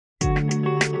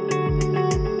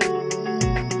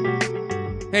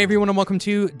Hey everyone, and welcome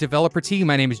to Developer Tea.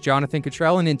 My name is Jonathan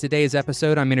Cutrell, and in today's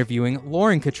episode, I'm interviewing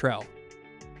Lauren Cutrell.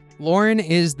 Lauren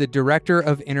is the Director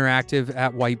of Interactive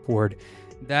at Whiteboard.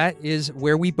 That is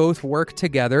where we both work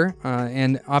together,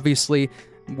 and obviously,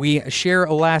 we share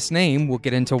a last name. We'll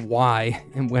get into why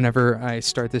and whenever I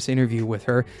start this interview with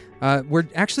her. We're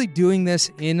actually doing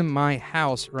this in my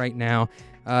house right now,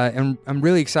 and I'm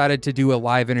really excited to do a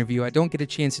live interview. I don't get a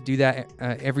chance to do that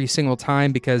every single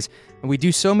time because we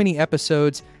do so many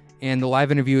episodes, and the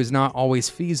live interview is not always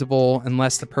feasible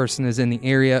unless the person is in the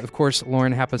area. Of course,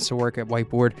 Lauren happens to work at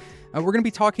Whiteboard. We're going to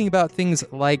be talking about things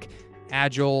like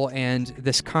agile and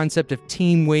this concept of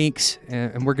team weeks,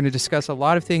 and we're going to discuss a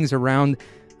lot of things around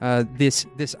this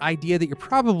idea that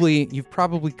you've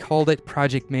probably called it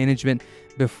project management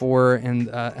before. And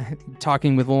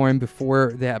talking with Lauren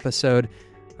before the episode,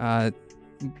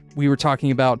 we were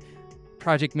talking about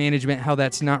project management, how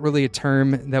that's not really a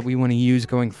term that we want to use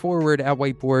going forward at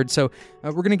Whiteboard. So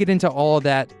we're going to get into all of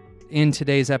that in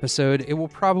today's episode. It will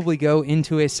probably go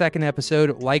into a second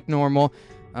episode like normal.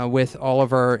 With all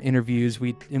of our interviews,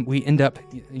 we end up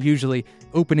usually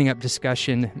opening up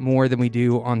discussion more than we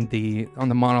do on the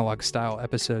monologue style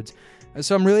episodes.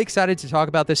 So I'm really excited to talk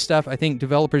about this stuff. I think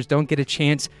developers don't get a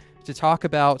chance to talk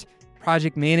about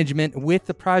project management with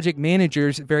the project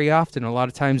managers very often. A lot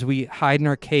of times we hide in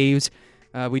our caves.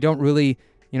 We don't really,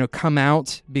 come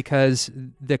out because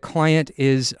the client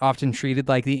is often treated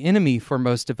like the enemy for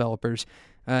most developers.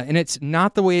 And it's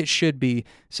not the way it should be.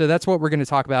 So that's what we're going to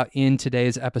talk about in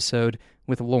today's episode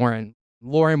with Lauren.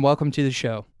 Lauren, welcome to the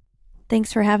show.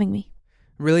 Thanks for having me.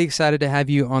 Really excited to have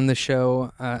you on the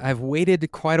show. I've waited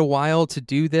quite a while to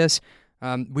do this.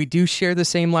 We do share the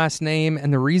same last name,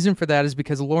 and the reason for that is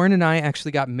because Lauren and I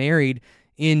actually got married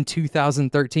in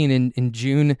 2013, in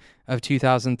June of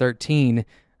 2013.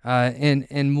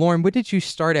 And Lauren, when did you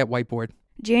start at Whiteboard?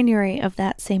 January of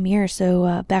that same year,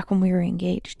 so back when we were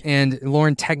engaged. And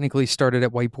Lauren technically started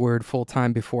at Whiteboard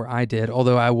full-time before I did,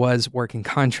 although I was working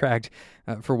contract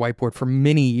for Whiteboard for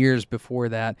many years before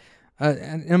that.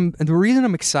 And the reason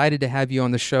I'm excited to have you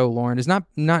on the show, Lauren, is not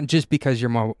just because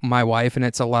you're my wife, and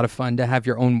it's a lot of fun to have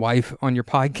your own wife on your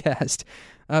podcast,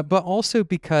 but also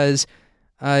because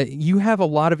you have a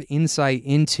lot of insight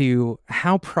into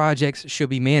how projects should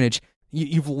be managed.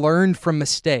 You've learned from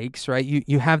mistakes, right?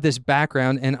 You have this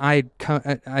background, and I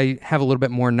have a little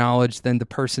bit more knowledge than the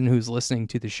person who's listening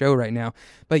to the show right now.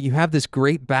 But you have this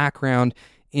great background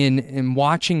in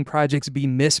watching projects be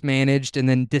mismanaged and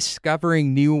then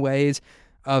discovering new ways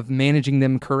of managing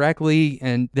them correctly,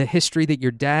 and the history that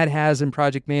your dad has in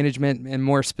project management, and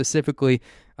more specifically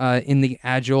in the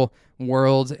agile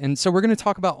world. And so we're going to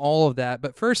talk about all of that.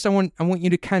 But first, I want you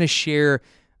to kind of share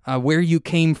where you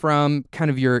came from,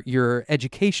 kind of your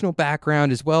educational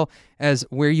background, as well as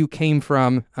where you came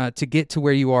from to get to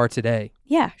where you are today.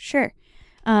 Yeah, sure.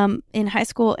 In high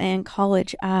school and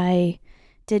college, I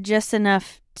did just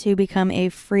enough to become a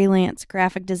freelance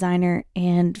graphic designer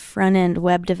and front-end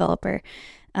web developer.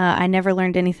 I never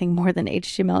learned anything more than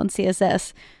HTML and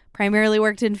CSS. Primarily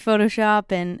worked in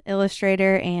Photoshop and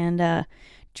Illustrator and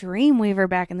Dreamweaver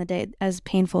back in the day, as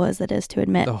painful as that is to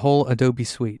admit. The whole Adobe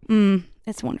suite.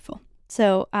 It's wonderful.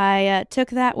 So I took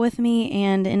that with me,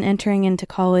 and in entering into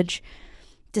college,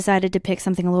 decided to pick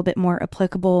something a little bit more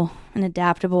applicable and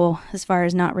adaptable as far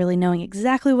as not really knowing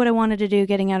exactly what I wanted to do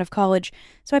getting out of college.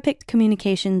 So I picked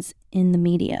communications in the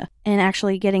media. And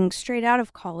actually getting straight out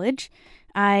of college,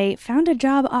 I found a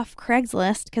job off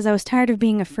Craigslist because I was tired of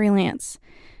being a freelance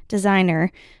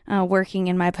designer, working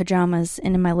in my pajamas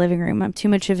and in my living room. I'm too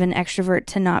much of an extrovert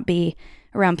to not be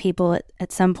around people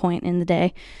at some point in the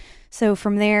day. So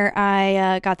from there,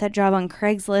 I got that job on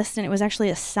Craigslist, and it was actually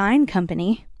a sign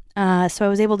company. So I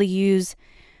was able to use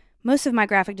most of my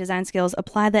graphic design skills,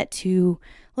 apply that to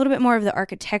a little bit more of the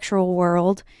architectural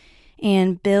world,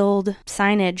 and build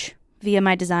signage via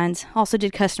my designs. Also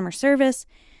did customer service,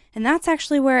 and that's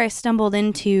actually where I stumbled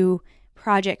into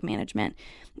project management,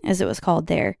 as it was called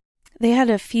there. They had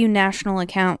a few national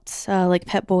accounts like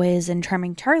Pet Boys and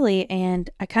Charming Charlie, and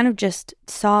I kind of just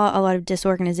saw a lot of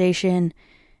disorganization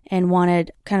and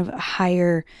wanted kind of a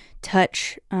higher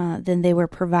touch than they were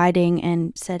providing,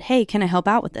 and said, hey, can I help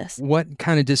out with this? What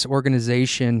kind of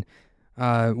disorganization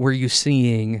were you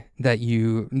seeing that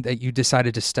you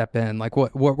decided to step in? Like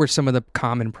what were some of the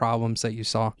common problems that you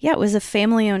saw? Yeah, it was a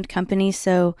family-owned company,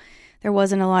 so there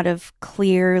wasn't a lot of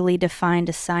clearly defined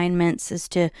assignments as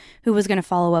to who was going to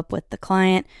follow up with the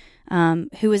client,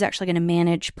 who was actually going to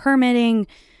manage permitting,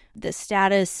 the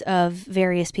status of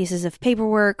various pieces of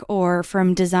paperwork, or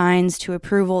from designs to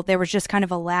approval. There was just kind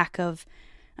of a lack of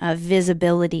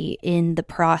visibility in the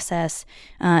process,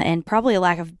 and probably a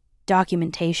lack of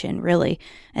documentation, really,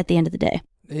 at the end of the day.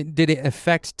 Did it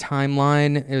affect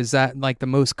timeline? Is that like the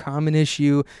most common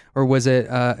issue, or was it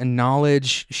a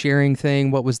knowledge sharing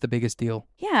thing? What was the biggest deal?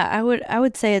 Yeah, I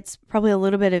would say it's probably a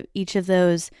little bit of each of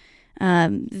those.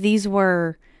 These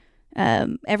were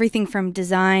everything from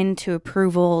design to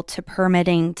approval to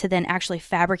permitting to then actually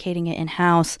fabricating it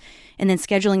in-house and then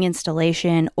scheduling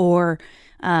installation or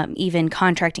even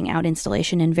contracting out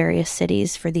installation in various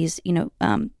cities for these,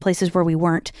 places where we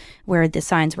weren't, where the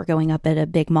signs were going up at a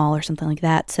big mall or something like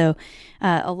that. So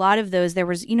a lot of those, there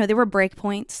were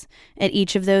breakpoints at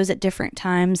each of those at different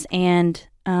times. And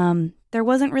there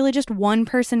wasn't really just one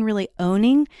person really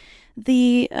owning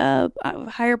the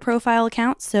higher profile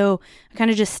accounts. So I kind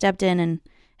of just stepped in and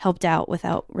helped out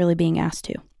without really being asked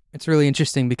to. It's really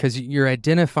interesting because you're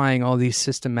identifying all these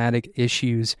systematic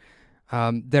issues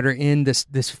that are in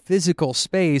this physical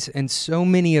space, and so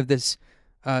many of these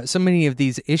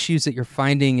issues that you're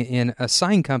finding in a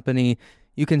sign company,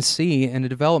 you can see in a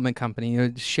development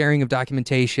company. Sharing of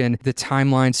documentation, the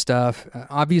timeline stuff,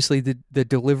 obviously the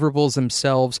deliverables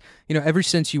themselves. Ever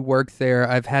since you worked there,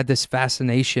 I've had this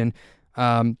fascination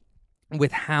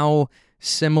with how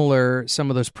similar some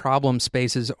of those problem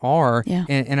spaces are. Yeah.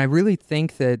 And I really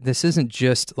think that this isn't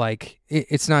just like,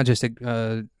 it's not just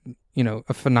a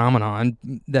phenomenon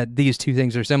that these two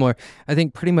things are similar. I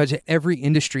think pretty much every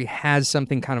industry has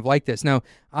something kind of like this. Now,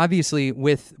 obviously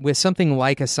with something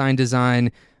like a sign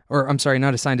design, or I'm sorry,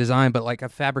 not a sign design, but like a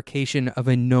fabrication of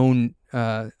a known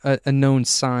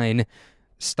sign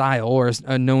style, or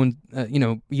a known,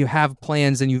 you have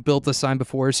plans and you've built the sign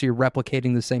before, so you're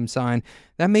replicating the same sign.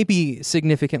 That may be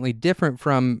significantly different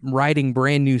from writing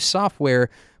brand new software,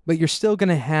 but you're still going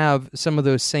to have some of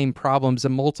those same problems, the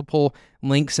multiple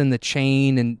links in the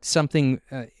chain and something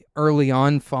early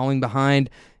on falling behind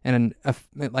and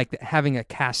like having a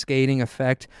cascading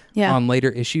effect on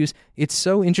later issues. It's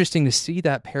so interesting to see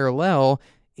that parallel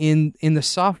in the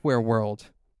software world.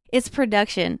 It's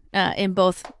production in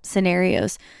both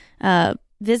scenarios.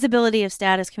 Visibility of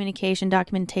status, communication,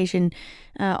 documentation,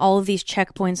 all of these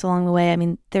checkpoints along the way. I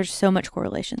mean, there's so much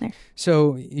correlation there.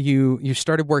 So you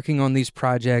started working on these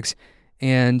projects,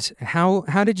 and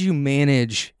how did you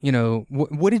manage?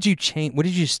 What did you change? What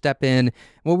did you step in?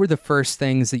 What were the first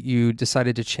things that you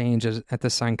decided to change at the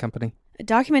sign company?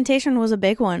 Documentation was a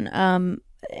big one,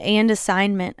 and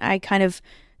assignment. I kind of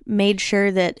made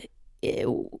sure that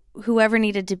whoever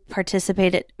needed to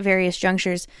participate at various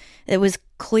junctures, it was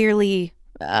clearly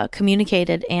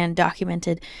communicated and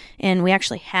documented, and we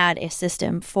actually had a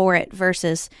system for it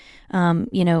versus,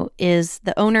 is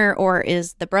the owner or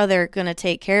is the brother going to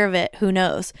take care of it? Who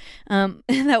knows?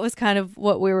 That was kind of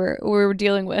what we were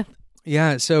dealing with.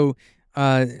 Yeah. So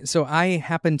I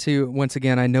happen to, once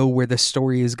again, I know where the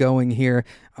story is going here.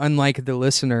 Unlike the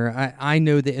listener, I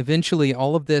know that eventually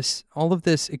all of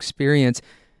this experience,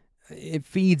 it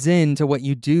feeds into what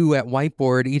you do at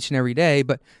Whiteboard each and every day.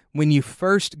 But when you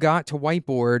first got to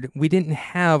Whiteboard, we didn't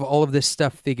have all of this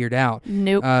stuff figured out.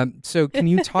 Nope. So can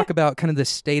you talk about kind of the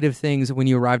state of things when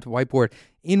you arrived at Whiteboard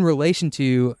in relation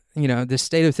to, the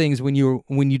state of things when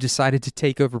you decided to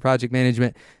take over project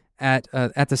management at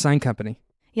the sign company?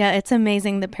 Yeah, it's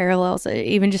amazing the parallels,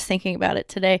 even just thinking about it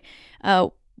today.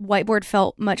 Whiteboard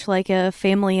felt much like a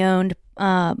family-owned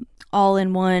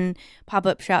all-in-one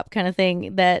pop-up shop kind of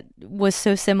thing that was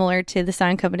so similar to the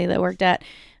sign company that I worked at.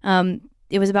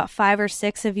 It was about 5 or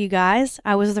 6 of you guys.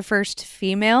 I was the first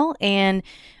female, and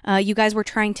you guys were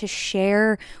trying to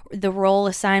share the role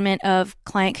assignment of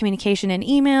client communication and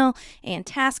email and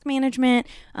task management.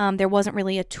 There wasn't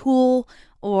really a tool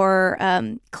or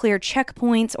clear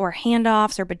checkpoints or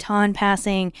handoffs or baton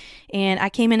passing. And I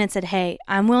came in and said, hey,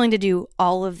 I'm willing to do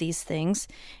all of these things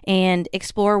and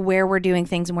explore where we're doing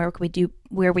things and where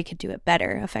we could do it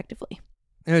better effectively.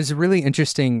 It was really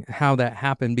interesting how that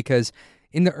happened, because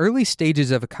in the early stages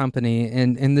of a company,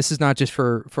 and this is not just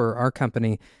for our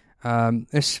company,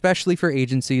 especially for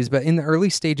agencies, but in the early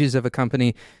stages of a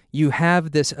company, you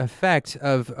have this effect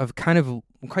of kind of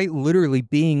quite literally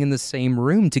being in the same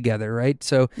room together, right?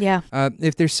 So yeah.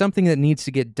 If there's something that needs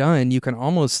to get done, you can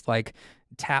almost like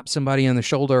tap somebody on the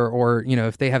shoulder, or,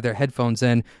 if they have their headphones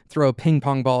in, throw a ping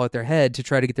pong ball at their head to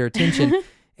try to get their attention.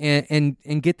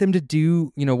 And get them to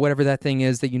do, whatever that thing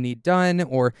is that you need done.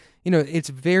 Or, it's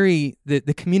very, the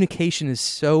communication is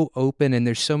so open, and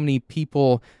there's so many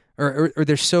people, or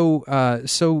there's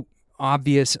so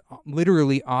obvious,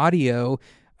 literally audio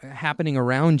happening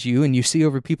around you, and you see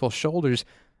over people's shoulders.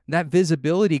 that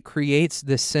visibility creates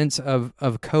this sense of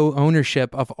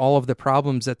co-ownership of all of the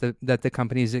problems that the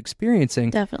company is experiencing.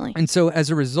 Definitely. And so as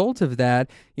a result of that,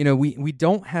 we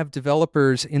don't have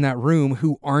developers in that room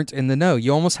who aren't in the know.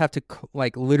 You almost have to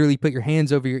like literally put your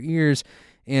hands over your ears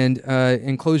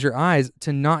and close your eyes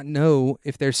to not know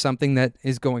if there's something that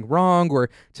is going wrong or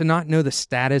to not know the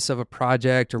status of a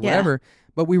project or whatever.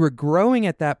 But we were growing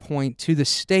at that point to the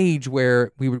stage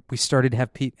where we started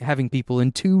having people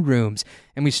in 2 rooms,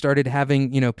 and we started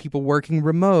having people working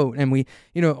remote, and we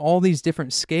all these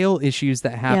different scale issues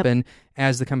that happen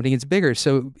as the company gets bigger.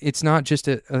 So it's not just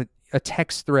a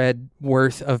text thread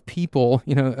worth of people,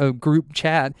 a group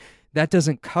chat that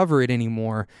doesn't cover it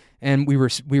anymore. And we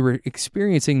were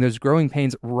experiencing those growing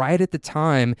pains right at the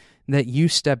time that you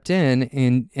stepped in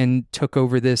and took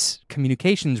over this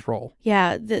communications role.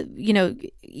 Yeah,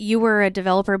 you were a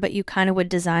developer, but you kind of would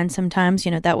design sometimes.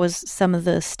 That was some of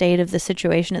the state of the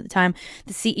situation at the time.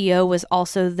 The CEO was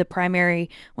also one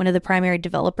of the primary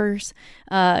developers.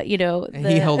 He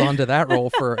held on to that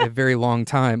role for a very long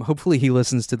time. Hopefully he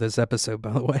listens to this episode,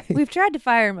 by the way. We've tried to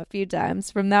fire him a few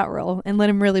times from that role and let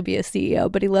him really be a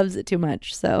CEO, but he loves it too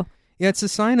much, so... Yeah, it's a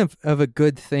sign of a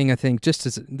good thing, I think. Just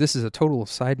as this is a total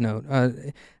side note,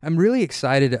 I'm really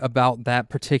excited about that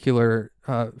particular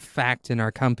fact in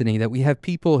our company, that we have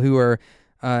people who are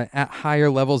at higher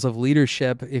levels of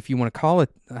leadership, if you want to call it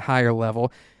a higher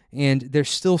level, and they're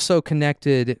still so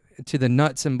connected to the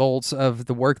nuts and bolts of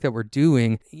the work that we're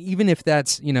doing, even if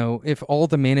that's, if all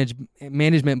the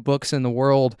management books in the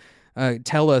world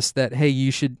tell us that, hey, you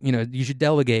should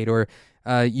delegate, or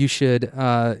you should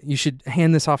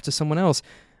hand this off to someone else.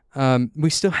 We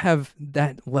still have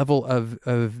that level of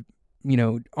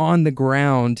on the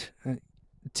ground,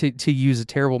 to use a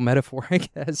terrible metaphor, I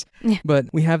guess. Yeah. But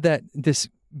we have this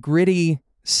gritty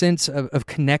sense of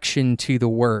connection to the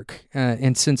work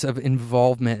and sense of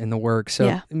involvement in the work.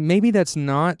 So maybe that's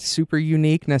not super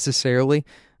unique necessarily.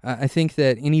 I think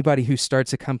that anybody who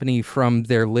starts a company from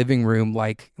their living room,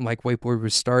 like Whiteboard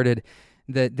was started,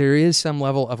 that there is some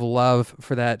level of love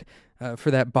for that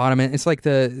bottom end. It's like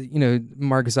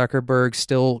Mark Zuckerberg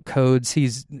still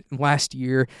codes. Last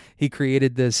year he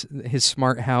created his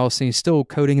smart house, and he's still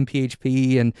coding in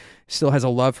PHP and still has a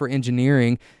love for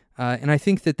engineering. And I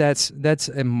think that's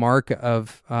a mark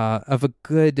of a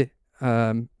good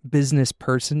business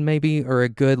person, maybe, or a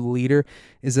good leader,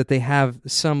 is that they have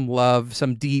some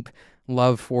deep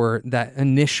love for that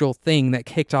initial thing that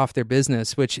kicked off their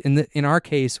business, which in our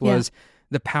case was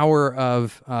the power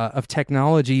of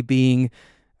technology being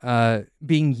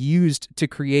used to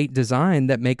create design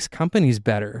that makes companies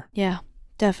better. Yeah,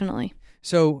 definitely.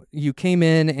 So you came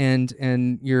in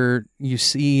and you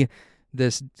see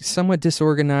this somewhat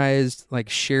disorganized, like,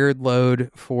 shared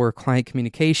load for client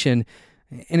communication.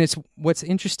 And what's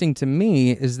interesting to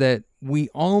me is that we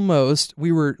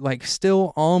were like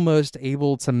still almost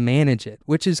able to manage it,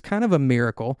 which is kind of a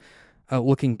miracle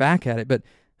looking back at it. But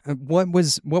what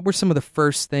were some of the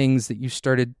first things that you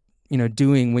started,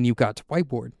 doing when you got to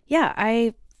Whiteboard? Yeah,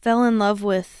 I fell in love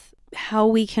with how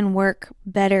we can work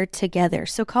better together.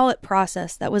 So call it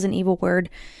process. That was an evil word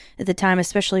at the time,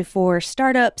 especially for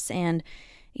startups and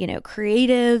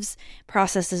creatives.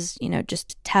 Process is,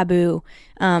 just taboo,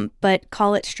 but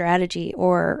call it strategy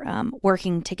or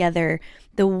working together.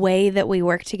 The way that we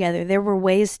work together, there were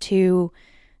ways to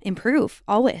improve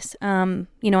always, on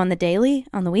the daily,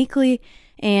 on the weekly,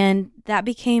 and that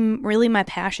became really my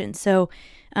passion. So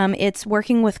it's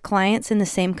working with clients in the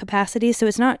same capacity. So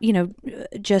it's not,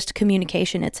 just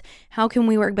communication. It's how can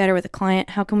we work better with a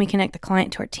client? How can we connect the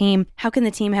client to our team? How can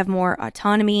the team have more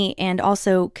autonomy and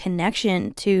also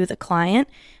connection to the client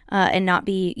and not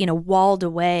be, walled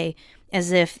away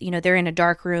as if, they're in a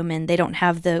dark room and they don't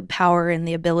have the power and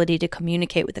the ability to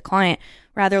communicate with the client.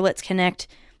 Rather, let's connect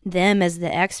them as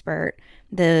the expert,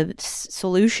 the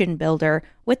solution builder,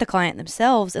 with the client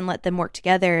themselves and let them work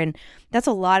together. And that's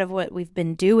a lot of what we've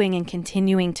been doing and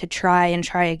continuing to try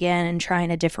again and try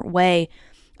in a different way.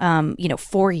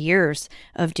 4 years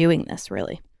of doing this,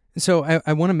 really. So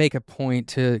I want to make a point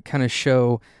to kind of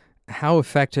show how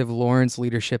effective Lauren's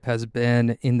leadership has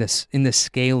been in this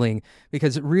scaling,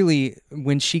 because really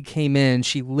when she came in,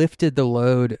 she lifted the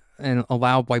load and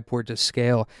allowed Whiteboard to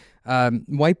scale.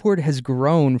 Whiteboard has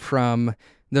grown from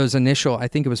those initial, I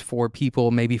think it was 4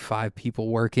 people, maybe 5 people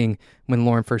working when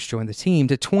Lauren first joined the team,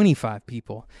 to 25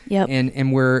 people. Yep.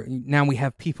 And we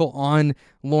have people on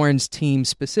Lauren's team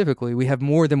specifically. We have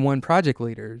more than one project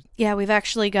leader. Yeah, we've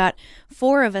actually got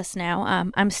 4 of us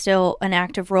now. I'm still an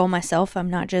active role myself. I'm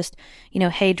not just,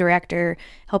 hey, director,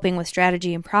 helping with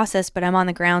strategy and process, but I'm on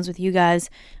the grounds with you guys,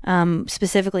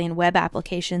 specifically in web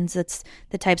applications. That's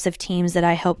the types of teams that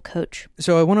I help coach.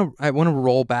 So I want to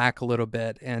roll back a little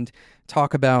bit and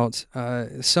talk about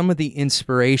some of the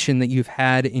inspiration that you've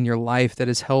had in your life that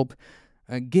has helped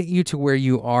get you to where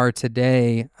you are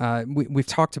today. We've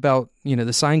talked about,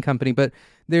 the sign company, but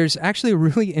there's actually a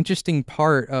really interesting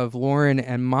part of Lauren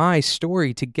and my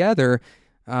story together,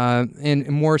 and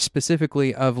more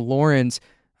specifically of Lauren's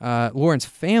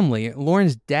family.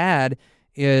 Lauren's dad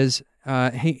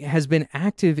he has been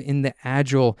active in the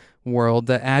agile world,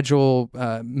 the agile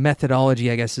methodology,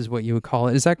 I guess is what you would call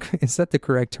it. Is that the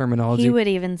correct terminology? He would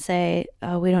even say,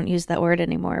 we don't use that word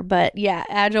anymore. But yeah,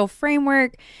 agile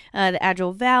framework, the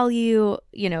agile value,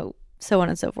 so on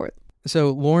and so forth.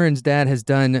 So Lauren's dad has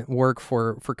done work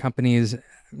for companies,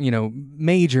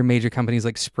 major companies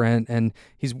like Sprint, and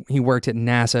he worked at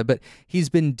NASA, but he's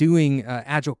been doing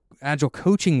agile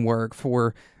coaching work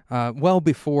for well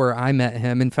before I met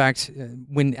him. In fact,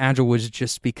 when Agile was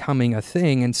just becoming a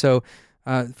thing. And so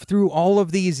through all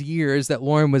of these years that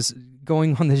Lauren was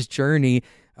going on this journey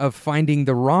of finding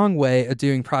the wrong way of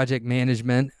doing project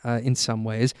management in some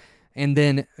ways, and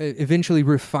then eventually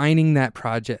refining that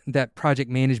project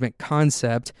management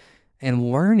concept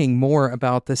and learning more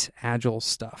about this Agile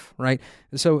stuff, right?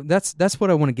 So that's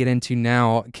what I want to get into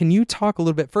now. Can you talk a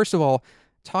little bit, first of all,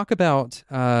 talk about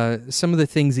some of the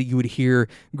things that you would hear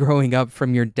growing up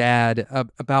from your dad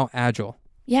about Agile?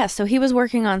 Yeah, so he was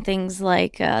working on things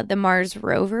like the Mars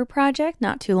rover project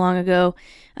not too long ago.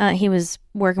 He was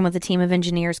working with a team of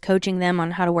engineers, coaching them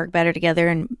on how to work better together,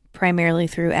 and primarily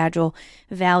through Agile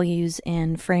values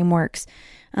and frameworks.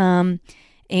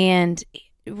 And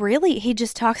really, he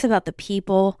just talks about the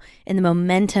people and the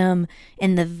momentum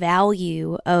and the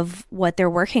value of what they're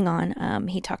working on.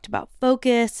 He talked about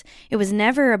focus. It was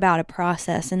never about a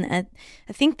process. And I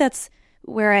think that's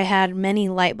where I had many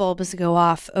light bulbs go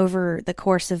off over the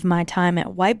course of my time at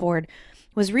Whiteboard,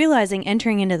 was realizing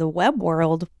entering into the web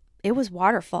world, it was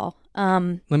waterfall.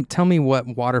 Tell me what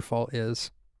waterfall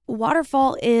is.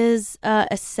 Waterfall is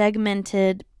a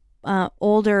segmented,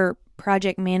 older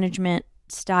project management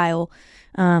style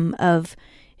of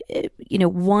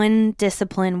one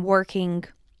discipline working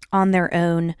on their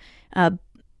own,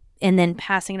 and then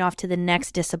passing it off to the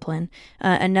next discipline.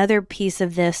 Another piece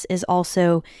of this is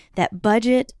also that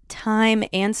budget, time,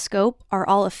 and scope are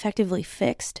all effectively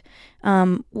fixed,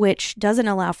 which doesn't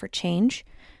allow for change.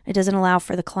 It doesn't allow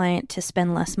for the client to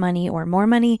spend less money or more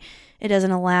money. It doesn't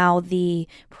allow the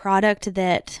product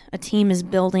that a team is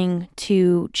building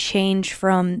to change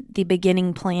from the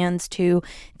beginning plans to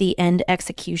the end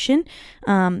execution.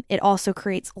 It also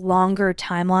creates longer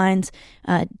timelines.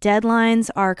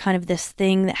 Deadlines are kind of this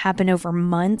thing that happen over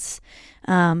months.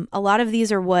 A lot of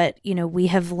these are what we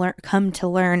have come to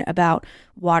learn about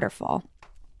waterfall.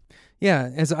 Yeah,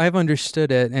 as I've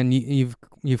understood it, and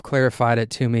you've clarified it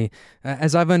to me,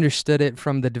 as I've understood it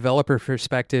from the developer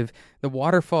perspective, the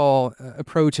waterfall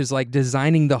approach is like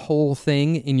designing the whole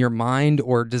thing in your mind,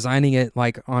 or designing it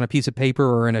like on a piece of paper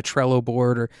or in a Trello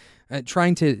board, or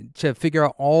trying to figure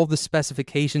out all the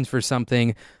specifications for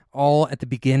something all at the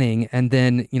beginning, and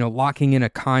then locking in a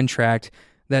contract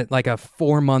that, like a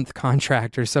 4-month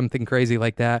contract or something crazy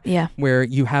like that, yeah, where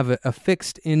you have a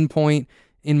fixed endpoint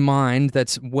in mind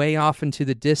that's way off into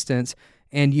the distance,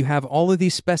 and you have all of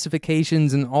these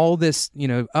specifications and all this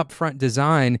upfront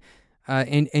design,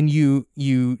 and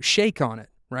you shake on it,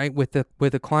 right, with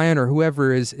the client or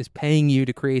whoever is paying you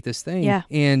to create this thing. Yeah.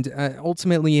 And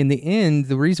ultimately, in the end,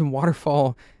 the reason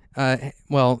waterfall,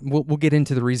 we'll get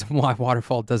into the reason why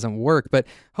waterfall doesn't work, but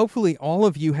hopefully all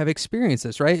of you have experienced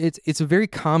this, right? It's a very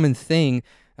common thing,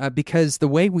 because the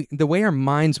way our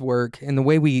minds work and the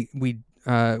way we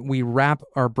wrap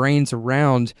our brains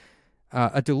around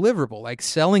a deliverable, like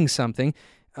selling something,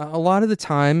 a lot of the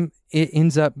time it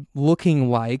ends up looking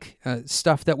like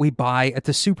stuff that we buy at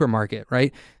the supermarket,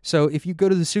 right? So if you go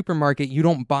to the supermarket, you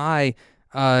don't buy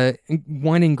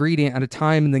one ingredient at a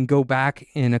time and then go back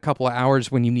in a couple of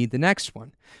hours when you need the next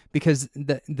one, because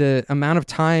the amount of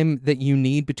time that you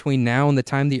need between now and the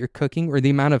time that you're cooking, or the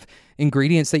amount of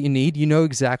ingredients that you need,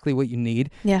 exactly what you need.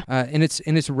 Yeah. And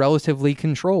it's relatively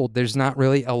controlled. There's not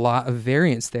really a lot of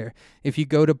variance there. If you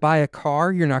go to buy a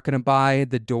car, you're not going to buy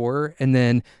the door and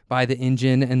then buy the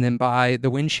engine and then buy the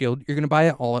windshield. You're going to buy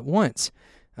it all at once.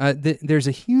 there's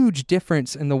a huge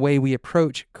difference in the way we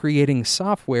approach creating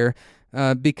software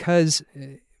because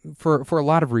for a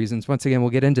lot of reasons. Once again, we'll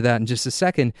get into that in just a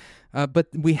second. But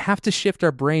we have to shift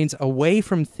our brains away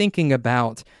from thinking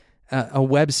about a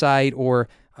website or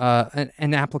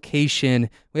an application.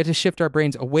 We have to shift our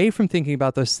brains away from thinking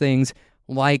about those things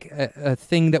like a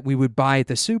thing that we would buy at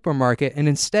the supermarket, and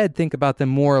instead think about them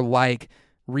more like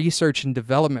research and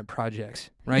development projects,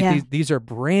 right? Yeah. These are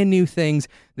brand new things.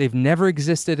 They've never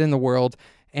existed in the world,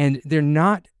 and they're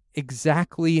not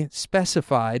exactly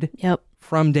specified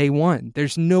from day one.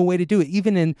 There's no way to do it.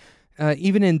 Even in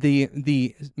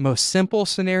the most simple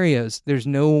scenarios, there's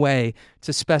no way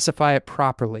to specify it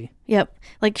properly. Yep.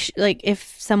 Like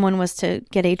if someone was to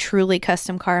get a truly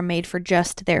custom car made for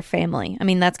just their family. I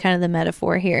mean, that's kind of the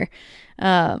metaphor here.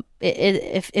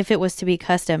 If it was to be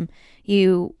custom,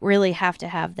 you really have to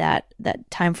have that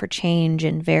time for change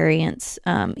and variance,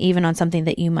 even on something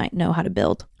that you might know how to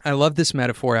build. I love this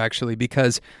metaphor, actually,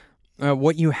 because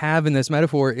what you have in this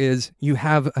metaphor is you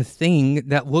have a thing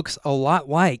that looks a lot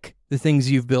like the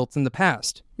things you've built in the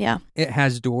past. Yeah. It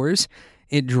has doors.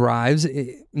 It drives.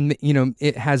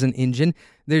 It has an engine.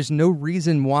 There's no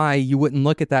reason why you wouldn't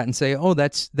look at that and say, oh,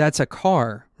 that's a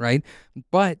car, right?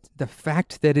 But the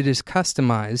fact that it is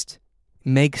customized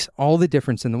makes all the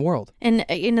difference in the world. And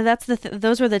that's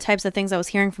those were the types of things I was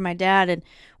hearing from my dad, and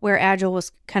where Agile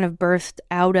was kind of birthed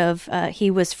out of. He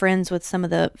was friends with some of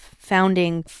the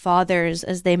founding fathers,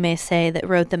 as they may say, that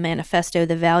wrote the manifesto,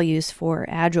 the values for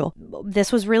Agile.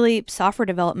 This was really software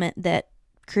development that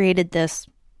created this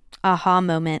aha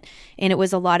moment, and it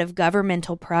was a lot of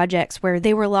governmental projects where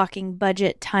they were locking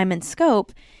budget, time, and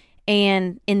scope,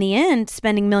 and in the end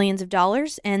spending millions of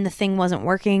dollars, and the thing wasn't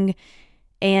working.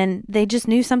 And they just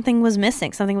knew something was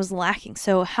missing, something was lacking.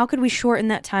 So how could we shorten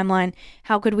that timeline?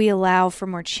 How could we allow for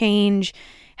more change?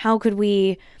 How could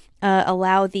we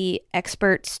allow the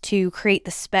experts to create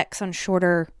the specs on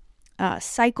shorter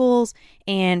cycles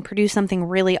and produce something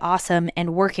really awesome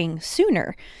and working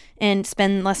sooner, and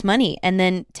spend less money and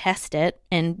then test it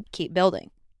and keep building?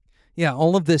 Yeah,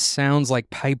 all of this sounds like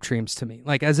pipe dreams to me.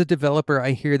 Like, as a developer,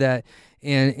 I hear that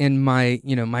and my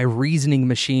reasoning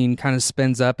machine kind of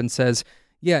spins up and says,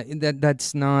 yeah,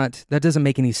 that doesn't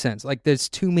make any sense. Like, there's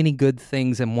too many good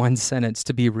things in one sentence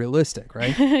to be realistic,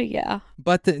 right? Yeah.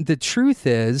 But the truth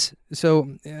is,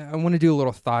 so I want to do a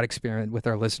little thought experiment with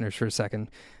our listeners for a second.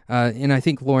 And I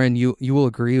think, Lauren, you will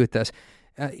agree with this.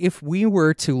 If we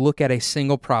were to look at a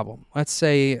single problem, let's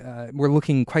say we're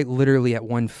looking quite literally at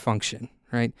one function,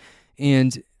 right?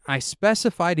 And I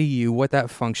specify to you what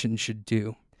that function should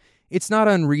do. It's not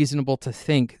unreasonable to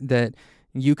think that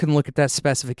you can look at that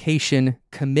specification,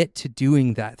 commit to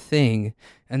doing that thing,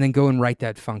 and then go and write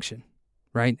that function,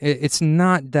 right? It's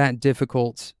not that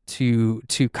difficult to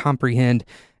comprehend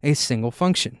a single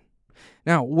function.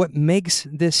 Now, what makes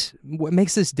this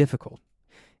difficult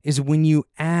is when you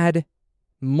add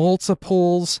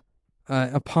multiples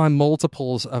upon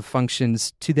multiples of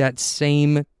functions to that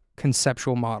same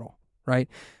conceptual model, right?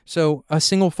 So a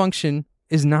single function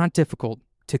is not difficult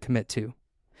to commit to.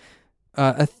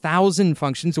 1,000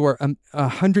 functions or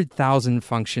 100,000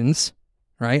 functions,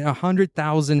 right?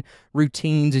 100,000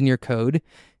 routines in your code,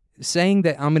 saying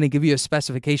that I'm going to give you a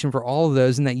specification for all of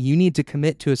those and that you need to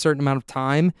commit to a certain amount of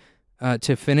time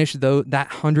to finish that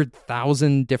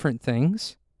 100,000 different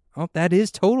things. Oh, that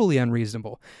is totally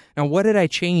unreasonable. Now, what did I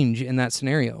change in that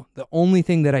scenario? The only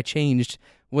thing that I changed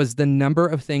was the number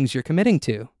of things you're committing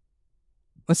to.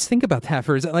 Let's think about that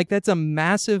for a second. Like, that's a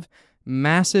massive,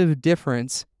 massive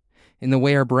difference in the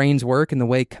way our brains work and the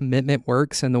way commitment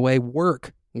works and the way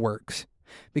work works.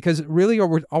 Because really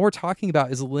all we're talking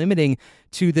about is limiting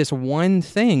to this one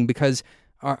thing, because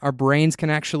our brains can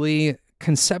actually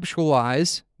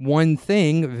conceptualize one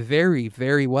thing very,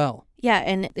 very well. Yeah,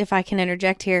 and if I can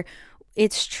interject here,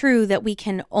 it's true that we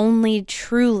can only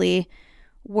truly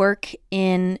work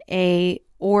in a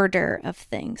order of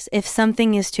things. If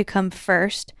something is to come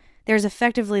first, there's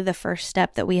effectively the first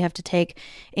step that we have to take.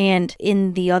 And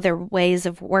in the other ways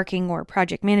of working or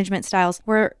project management styles,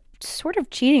 we're sort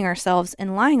of cheating ourselves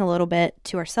and lying a little bit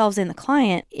to ourselves and the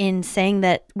client in saying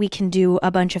that we can do a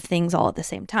bunch of things all at the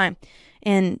same time.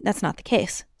 And that's not the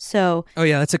case. So, oh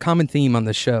yeah, that's a common theme on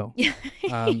the show.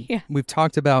 Yeah. We've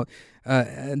talked about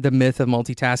the myth of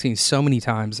multitasking so many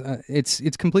times. It's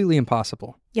completely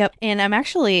impossible. Yep. And I'm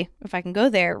actually, if I can go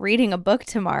there, reading a book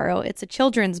tomorrow. It's a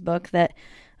children's book that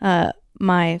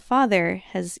my father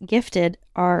has gifted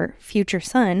our future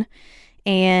son,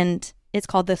 and it's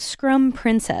called The Scrum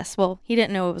Princess. Well, he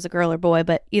didn't know it was a girl or boy,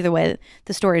 but either way,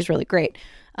 the story is really great.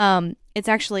 It's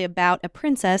actually about a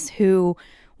princess who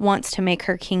wants to make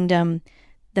her kingdom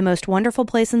the most wonderful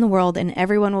place in the world and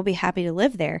everyone will be happy to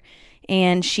live there.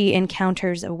 And she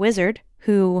encounters a wizard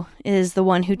who is the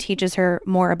one who teaches her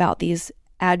more about these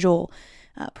agile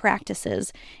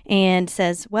practices and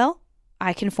says, well,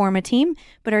 I can form a team,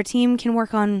 but our team can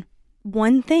work on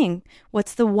one thing.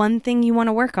 What's the one thing you want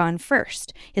to work on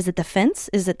first? Is it the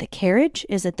fence? Is it the carriage?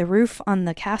 Is it the roof on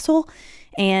the castle?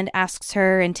 And asks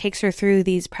her and takes her through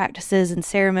these practices and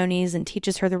ceremonies and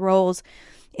teaches her the roles.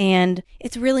 And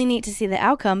it's really neat to see the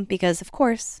outcome because, of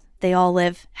course, they all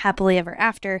live happily ever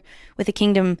after with a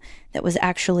kingdom that was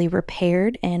actually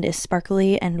repaired and is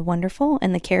sparkly and wonderful.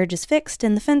 And the carriage is fixed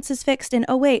and the fence is fixed. And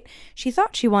oh, wait, she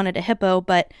thought she wanted a hippo,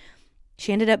 but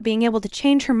she ended up being able to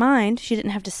change her mind. She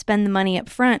didn't have to spend the money up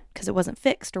front because it wasn't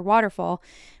fixed or waterfall.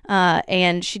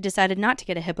 And she decided not to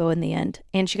get a hippo in the end.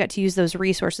 And she got to use those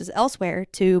resources elsewhere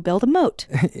to build a moat.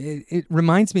 It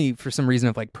reminds me for some reason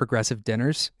of like progressive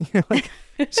dinners.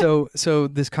 So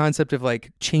this concept of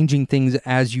like changing things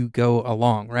as you go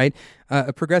along, right?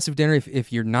 A progressive dinner,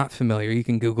 if you're not familiar, you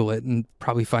can Google it and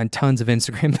probably find tons of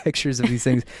Instagram pictures of these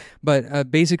things. But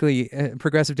basically,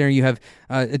 progressive dinner, you have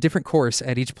a different course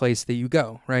at each place that you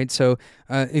go, right? So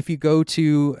if you go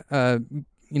to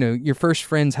your first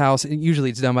friend's house, usually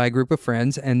it's done by a group of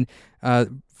friends, and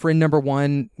friend number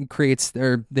one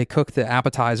they cook the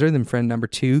appetizer, then friend number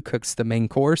two cooks the main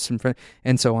course,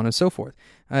 and so on and so forth.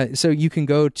 So you can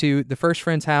go to the first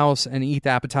friend's house and eat the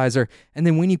appetizer, and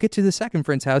then when you get to the second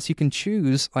friend's house, you can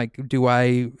choose, like,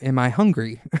 am I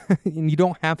hungry? And you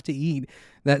don't have to eat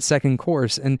that second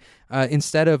course. And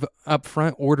instead of up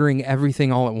front ordering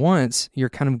everything all at once, you're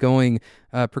kind of going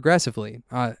progressively.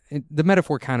 The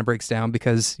metaphor kind of breaks down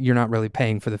because you're not really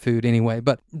paying for the food anyway.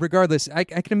 But regardless, I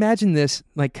can imagine this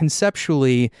like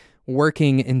conceptually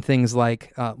working in things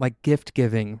like gift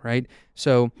giving, right?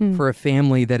 So for a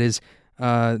family that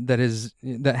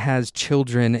has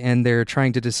children and they're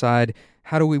trying to decide,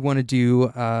 how do we want to do,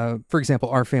 for example,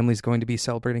 our family is going to be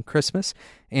celebrating Christmas,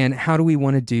 and how do we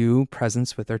want to do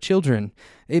presents with our children?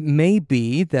 It may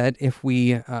be that if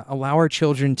we allow our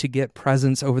children to get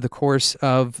presents over the course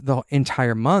of the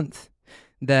entire month,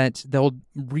 that they'll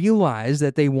realize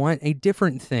that they want a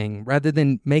different thing rather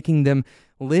than making them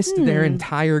list their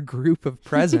entire group of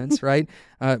presents, right?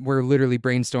 We're literally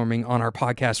brainstorming on our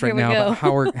podcast right now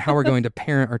about how we're going to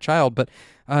parent our child. But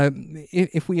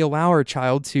if we allow our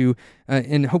child to,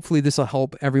 and hopefully this will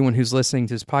help everyone who's listening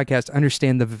to this podcast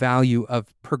understand the value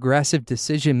of progressive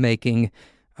decision-making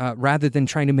rather than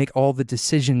trying to make all the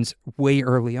decisions way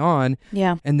early on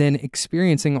and then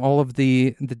experiencing all of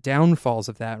the downfalls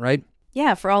of that, right?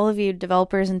 Yeah, for all of you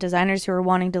developers and designers who are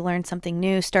wanting to learn something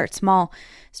new, start small.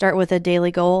 Start with a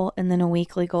daily goal and then a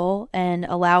weekly goal and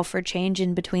allow for change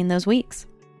in between those weeks.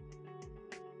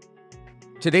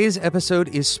 Today's episode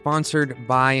is sponsored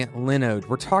by Linode.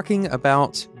 We're talking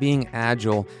about being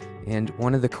agile, and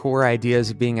one of the core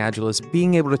ideas of being agile is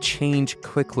being able to change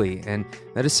quickly, and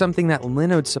that is something that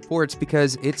Linode supports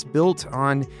because it's built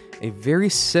on a very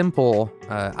simple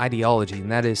ideology,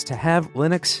 and that is to have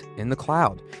Linux in the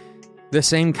cloud. The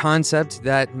same concept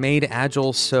that made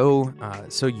Agile so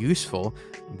useful,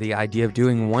 the idea of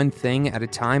doing one thing at a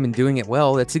time and doing it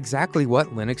well, that's exactly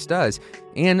what Linux does.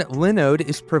 And Linode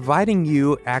is providing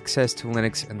you access to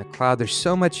Linux in the cloud. There's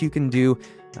so much you can do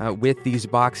with these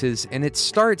boxes, and it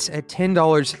starts at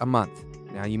 $10 a month.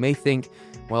 Now, you may think,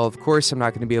 well, of course, I'm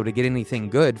not going to be able to get anything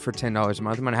good for $10 a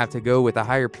month. I'm going to have to go with a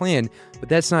higher plan, but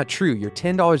that's not true. Your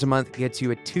 $10 a month gets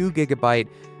you a 2 gigabytes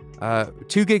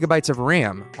of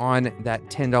RAM on that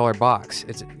 $10 box.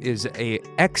 It is a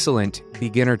excellent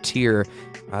beginner tier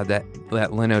that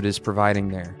Linode is providing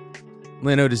there.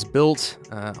 Linode is built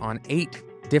on 8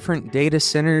 different data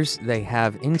centers. They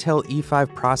have Intel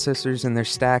E5 processors in their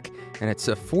stack, and it's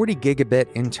a 40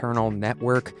 gigabit internal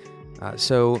network.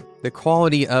 So the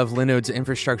quality of Linode's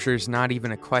infrastructure is not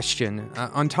even a question.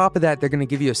 On top of that, they're going to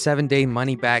give you a 7-day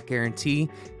money-back guarantee.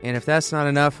 And if that's not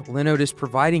enough, Linode is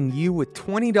providing you with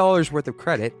 $20 worth of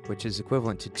credit, which is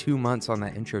equivalent to 2 months on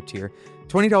that intro tier.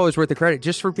 $20 worth of credit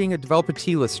just for being a Developer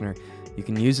T listener. You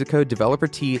can use the code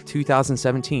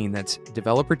DeveloperT2017. That's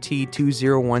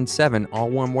DeveloperT2017, all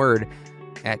one word,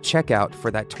 at checkout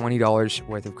for that $20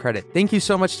 worth of credit. Thank you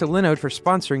so much to Linode for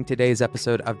sponsoring today's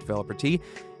episode of Developer T.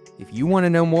 If you want to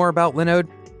know more about Linode,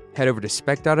 head over to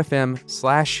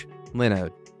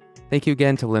spec.fm/Linode. Thank you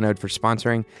again to Linode for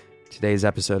sponsoring today's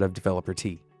episode of Developer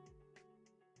T.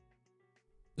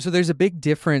 So there's a big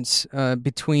difference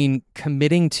between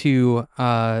committing to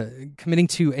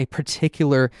a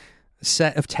particular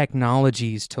set of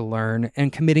technologies to learn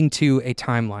and committing to a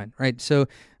timeline, right? So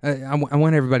I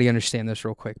want everybody to understand this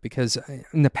real quick, because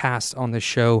in the past on this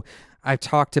show, I've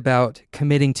talked about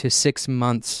committing to 6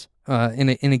 months in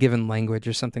a given language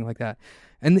or something like that.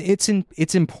 And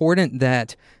it's important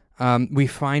that we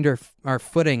find our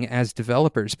footing as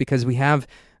developers, because we have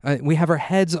our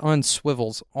heads on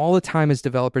swivels all the time as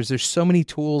developers. There's so many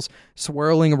tools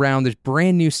swirling around. There's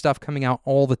brand new stuff coming out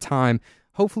all the time.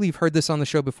 Hopefully you've heard this on the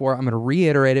show before. I'm going to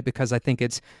reiterate it because I think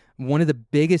it's one of the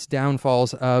biggest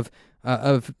downfalls of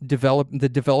the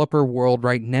developer world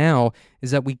right now,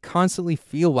 is that we constantly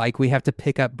feel like we have to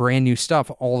pick up brand new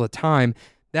stuff all the time.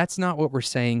 That's not what we're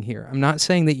saying here. I'm not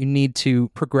saying that you need to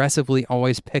progressively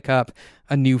always pick up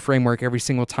a new framework every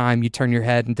single time you turn your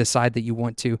head and decide that you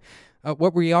want to.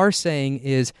 What we are saying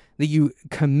is that you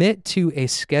commit to a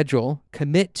schedule,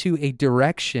 commit to a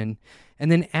direction,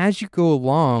 and then as you go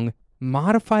along,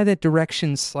 modify that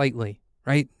direction slightly,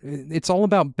 right? It's all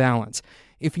about balance.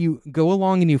 If you go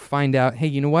along and you find out, hey,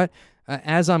 you know what?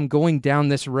 As I'm going down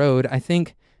this road, I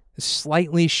think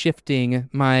slightly shifting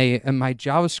my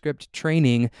JavaScript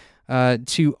training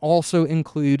to also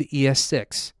include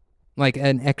ES6, like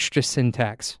an extra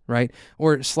syntax, right?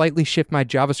 Or slightly shift my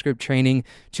JavaScript training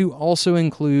to also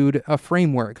include a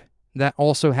framework that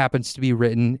also happens to be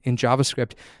written in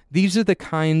JavaScript. These are the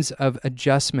kinds of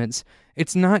adjustments.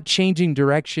 It's not changing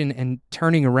direction and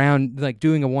turning around, like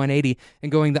doing a 180 and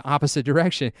going the opposite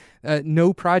direction.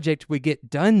 No project would get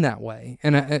done that way.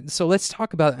 And so let's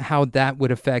talk about how that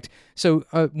would affect. So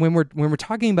when we're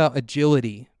talking about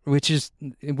agility, which is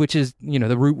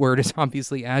the root word is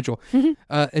obviously agile.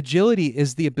 Agility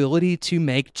is the ability to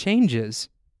make changes,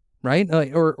 right?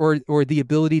 Or the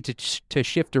ability to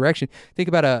shift direction. Think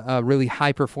about a really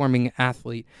high performing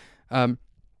athlete.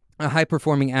 A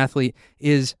high-performing athlete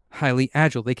is highly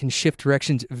agile. They can shift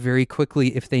directions very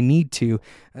quickly if they need to.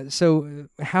 So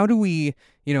how do we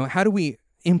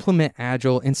implement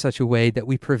agile in such a way that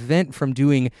we prevent from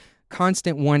doing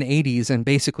constant 180s and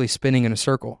basically spinning in a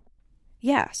circle?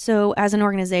 Yeah. So as an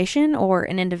organization or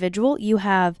an individual, you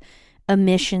have a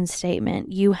mission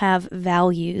statement, you have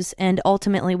values, and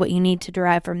ultimately what you need to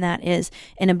derive from that is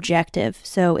an objective.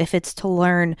 So if it's to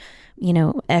learn,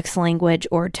 X language,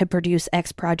 or to produce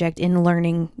X project in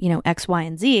learning, X, Y,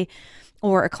 and Z,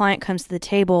 or a client comes to the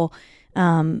table,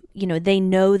 they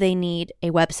know they need a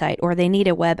website or they need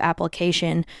a web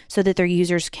application so that their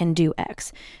users can do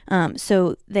X.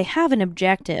 So they have an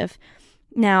objective.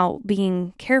 Now,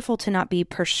 being careful to not be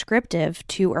prescriptive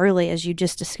too early, as you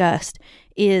just discussed,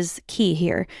 is key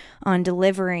here on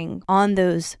delivering on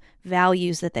those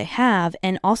values that they have,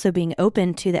 and also being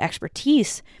open to the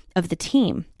expertise of the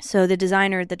team. So the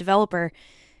designer, the developer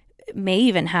may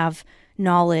even have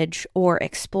knowledge or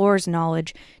explores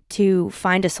knowledge to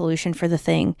find a solution for the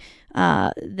thing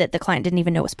that the client didn't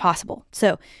even know was possible.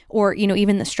 So, or,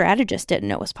 even the strategist didn't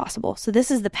know was possible. So this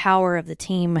is the power of the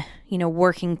team,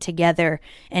 working together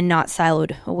and not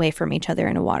siloed away from each other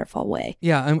in a waterfall way.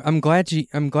 Yeah, I'm glad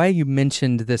you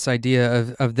mentioned this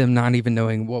idea of them not even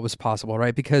knowing what was possible,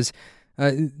 right? Because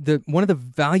one of the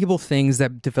valuable things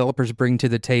that developers bring to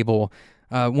the table,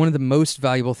 one of the most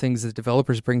valuable things that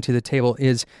developers bring to the table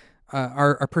is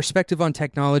our perspective on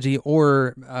technology,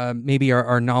 or maybe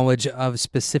our knowledge of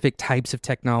specific types of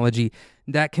technology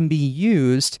that can be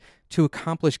used to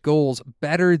accomplish goals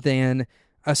better than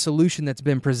a solution that's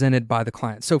been presented by the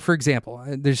client. So, for example,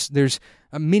 there's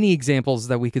many examples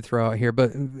that we could throw out here,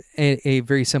 but a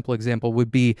very simple example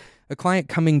would be a client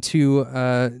coming to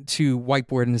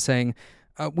Whiteboard and saying,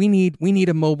 we need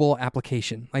a mobile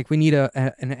application. Like, we need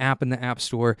an app in the App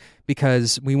Store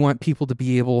because we want people to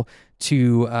be able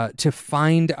to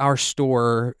find our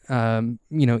store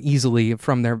easily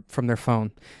from their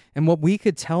phone. And what we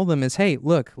could tell them is, hey,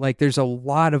 look, like, there's a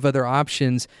lot of other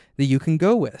options that you can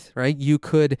go with, right? You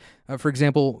could, for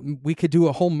example, we could do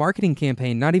a whole marketing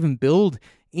campaign, not even build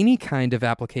any kind of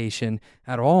application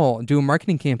at all, do a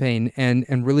marketing campaign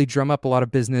and really drum up a lot of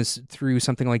business through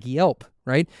something like Yelp,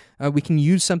 right? We can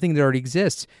use something that already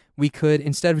exists. We could,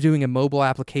 instead of doing a mobile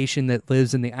application that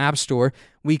lives in the App Store,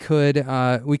 we could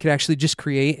actually just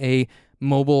create a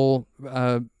mobile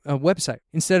a website.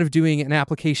 Instead of doing an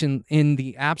application in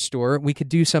the App Store, we could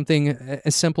do something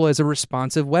as simple as a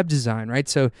responsive web design, right?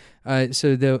 So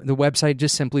the website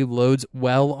just simply loads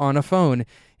well on a phone,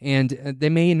 and they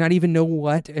may not even know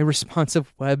what a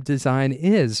responsive web design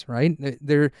is, right?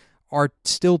 There are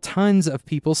still tons of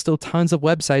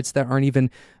websites that aren't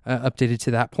even updated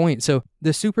to that point. So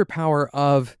the superpower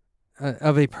of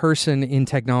a person in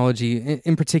technology,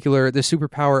 in particular, the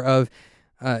superpower of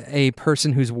a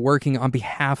person who's working on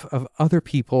behalf of other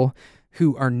people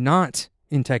who are not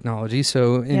in technology,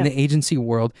 so in the agency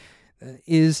world,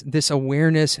 is this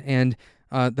awareness and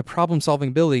the problem-solving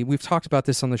ability. We've talked about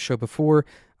this on the show before,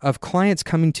 of clients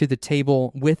coming to the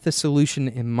table with the solution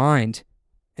in mind.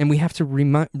 And we have to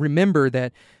remember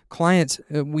that clients,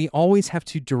 we always have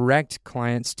to direct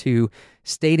clients to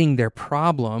stating their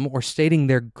problem or stating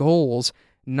their goals,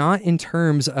 not in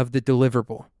terms of the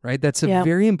deliverable, right? That's a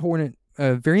very important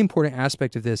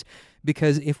aspect of this,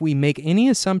 because if we make any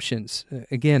assumptions,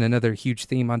 again, another huge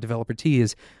theme on Developer T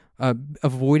is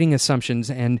avoiding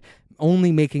assumptions and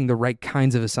only making the right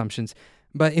kinds of assumptions.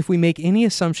 But if we make any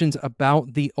assumptions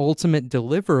about the ultimate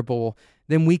deliverable,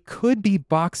 then we could be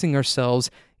boxing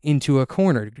ourselves into a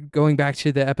corner. Going back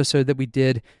to the episode that we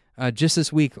did just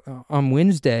this week on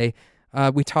Wednesday,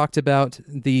 we talked about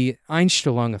the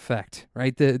Einstellung effect,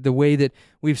 right? The way that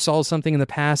we've solved something in the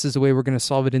past is the way we're going to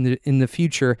solve it in the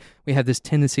future. We have this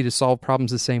tendency to solve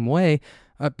problems the same way.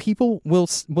 People will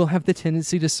have the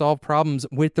tendency to solve problems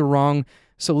with the wrong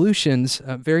solutions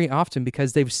very often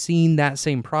because they've seen that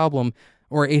same problem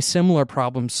or a similar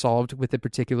problem solved with a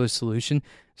particular solution.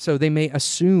 So they may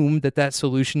assume that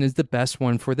solution is the best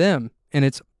one for them. And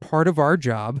it's part of our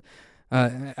job.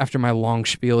 After my long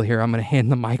spiel here, I'm going to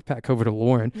hand the mic back over to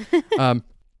Lauren.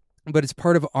 But it's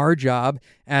part of our job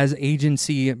as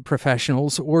agency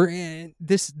professionals, or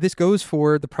this goes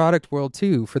for the product world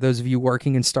too. For those of you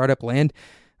working in startup land,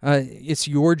 it's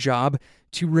your job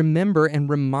to remember and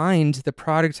remind the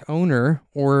product owner,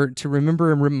 or to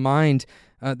remember and remind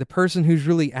the person who's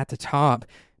really at the top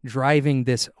driving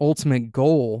this ultimate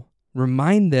goal,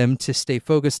 remind them to stay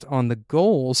focused on the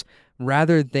goals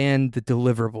rather than the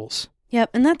deliverables.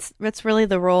 Yep, and that's really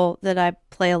the role that I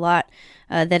play a lot,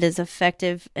 that is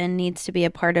effective and needs to be a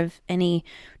part of any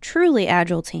truly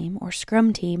agile team or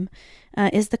scrum team,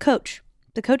 is the coach.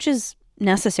 The coach is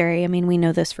necessary. I mean, we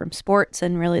know this from sports,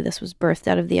 and really this was birthed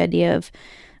out of the idea of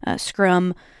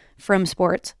scrum from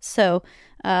sports. So,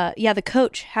 the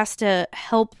coach has to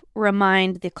help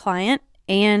remind the client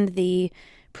and the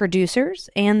producers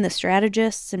and the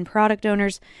strategists and product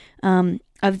owners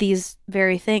of these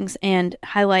very things, and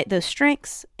highlight those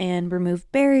strengths and remove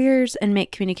barriers and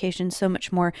make communication so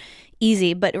much more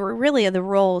easy. But really the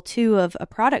role too of a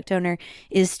product owner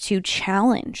is to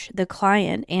challenge the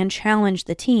client and challenge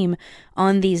the team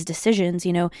on these decisions.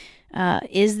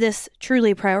 Is this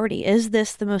truly a priority? Is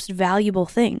this the most valuable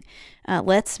thing?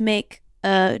 Let's make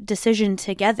a decision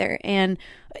together. And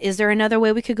is there another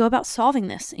way we could go about solving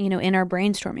this, in our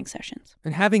brainstorming sessions?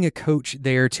 And having a coach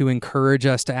there to encourage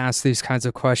us to ask these kinds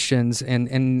of questions and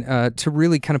to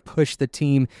really kind of push the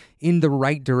team in the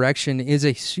right direction is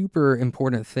a super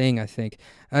important thing, I think.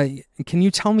 Can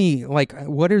you tell me,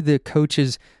 what is the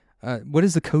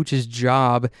coach's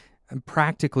job,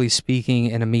 practically speaking,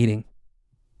 in a meeting?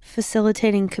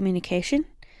 Facilitating communication,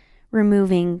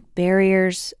 removing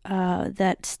barriers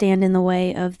that stand in the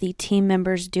way of the team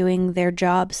members doing their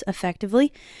jobs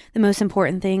effectively. The most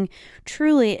important thing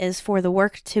truly is for the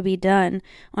work to be done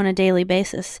on a daily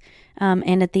basis,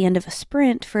 and at the end of a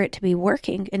sprint for it to be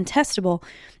working and testable.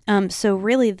 So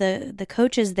really the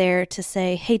coach is there to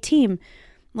say, hey team,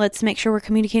 let's make sure we're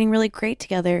communicating really great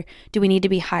together. Do we need to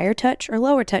be higher touch or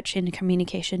lower touch in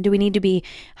communication? Do we need to be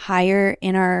higher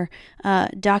in our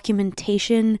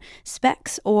documentation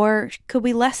specs, or could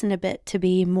we lessen a bit to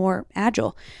be more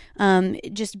agile?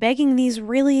 Just begging these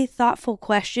really thoughtful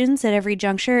questions at every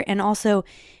juncture. And also,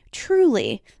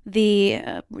 truly,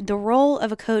 the role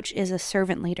of a coach is a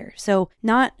servant leader. So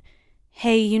not,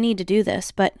 hey, you need to do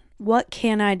this, but what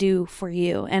can I do for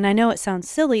you? And I know it sounds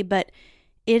silly, but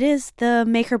it is the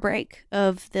make or break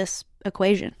of this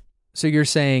equation. So you're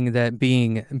saying that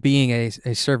being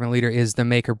a servant leader is the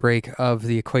make or break of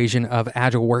the equation of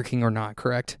agile working or not,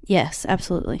 correct? Yes,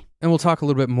 absolutely. And we'll talk a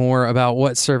little bit more about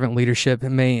what servant leadership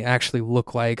may actually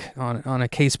look like on a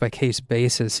case-by-case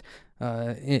basis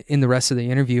in the rest of the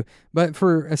interview. But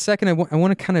for a second, I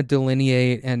want to kind of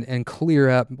delineate and clear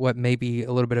up what may be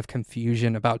a little bit of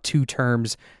confusion about two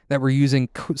terms that we're using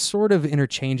sort of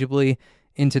interchangeably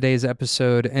in today's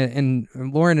episode. And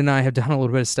Lauren and I have done a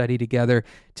little bit of study together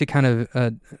to kind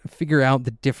of figure out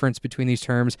the difference between these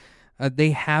terms.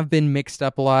 They have been mixed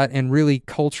up a lot, and really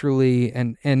culturally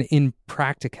and in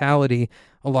practicality,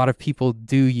 a lot of people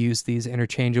do use these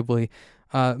interchangeably.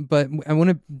 But I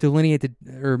want to delineate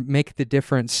or make the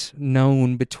difference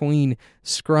known between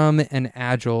Scrum and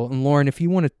Agile. And Lauren, if you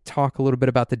want to talk a little bit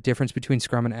about the difference between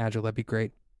Scrum and Agile, that'd be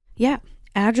great. Yeah.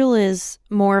 Agile is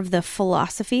more of the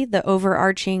philosophy, the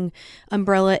overarching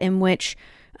umbrella in which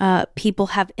people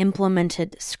have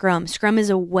implemented Scrum. Scrum is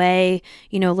a way,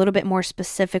 a little bit more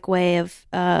specific way of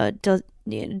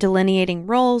delineating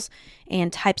roles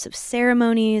and types of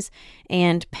ceremonies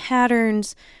and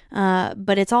patterns,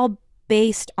 but it's all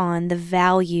based on the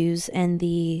values and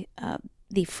the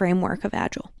framework of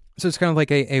Agile. So it's kind of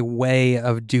like a way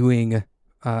of doing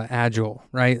Agile,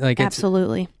 right? Like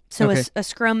Absolutely. So okay. a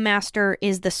Scrum Master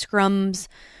is the Scrum's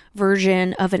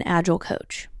version of an Agile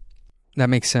coach. That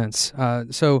makes sense.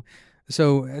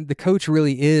 So the coach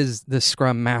really is the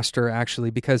Scrum Master, actually,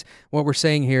 because what we're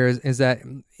saying here is that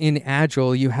in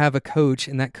Agile, you have a coach,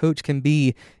 and that coach can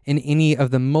be in any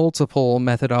of the multiple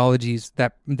methodologies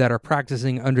that are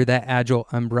practicing under that Agile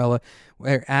umbrella.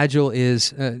 Where Agile is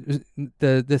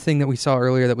the thing that we saw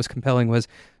earlier that was compelling was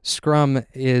Scrum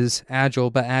is Agile,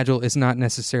 but Agile is not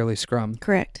necessarily Scrum.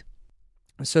 Correct.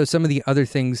 So some of the other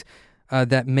things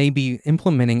that may be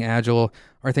implementing Agile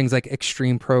are things like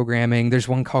extreme programming. There's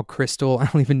one called Crystal. I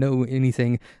don't even know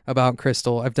anything about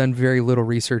Crystal. I've done very little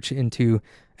research into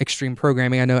extreme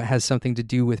programming. I know it has something to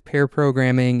do with pair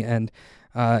programming and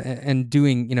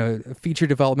doing, feature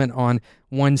development on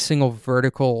one single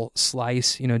vertical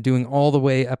slice, doing all the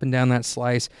way up and down that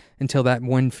slice until that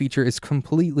one feature is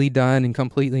completely done and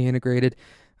completely integrated.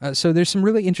 So there's some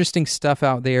really interesting stuff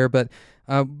out there, but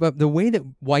the way that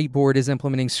Whiteboard is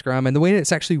implementing Scrum and the way that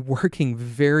it's actually working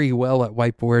very well at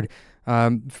Whiteboard,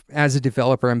 as a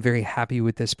developer, I'm very happy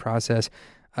with this process,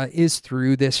 is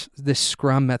through this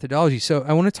Scrum methodology. So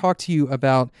I want to talk to you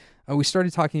about, we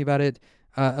started talking about it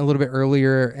a little bit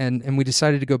earlier, and we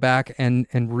decided to go back and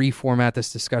reformat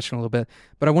this discussion a little bit.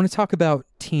 But I want to talk about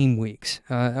team weeks.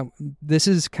 This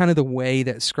is kind of the way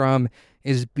that Scrum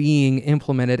is being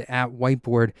implemented at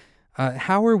Whiteboard.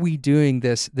 How are we doing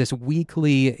this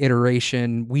weekly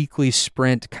iteration, weekly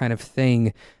sprint kind of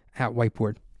thing at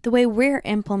Whiteboard? The way we're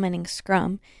implementing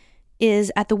Scrum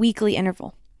is at the weekly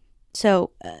interval. So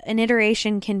an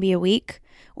iteration can be a week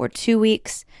or 2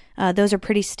 weeks. Those are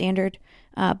pretty standard,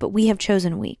 but we have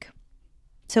chosen a week.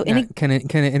 So can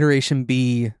an iteration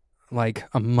be like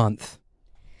a month?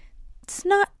 It's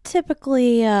not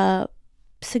typically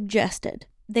suggested.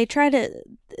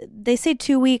 They say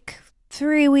 2 week,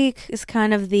 3 week is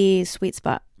kind of the sweet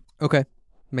spot. Okay.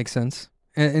 Makes sense.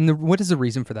 And what is the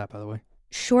reason for that, by the way?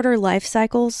 Shorter life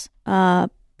cycles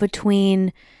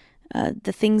between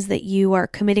the things that you are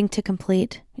committing to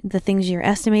complete, the things you're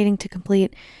estimating to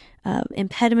complete,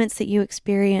 impediments that you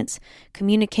experience,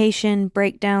 communication,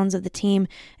 breakdowns of the team.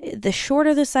 The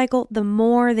shorter the cycle, the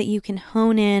more that you can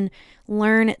hone in,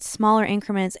 learn at smaller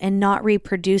increments, and not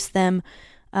reproduce them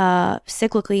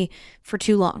cyclically for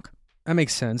too long. That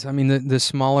makes sense. I mean, the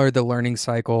smaller the learning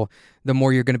cycle, the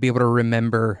more you're going to be able to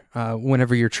remember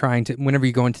whenever you're going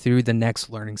through the next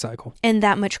learning cycle. And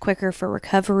that much quicker for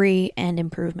recovery and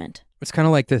improvement. It's kind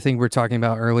of like the thing we were talking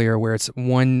about earlier where it's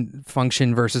one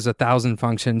function versus 1,000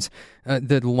 functions.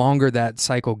 The longer that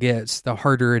cycle gets, the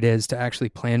harder it is to actually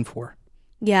plan for.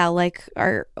 Yeah, like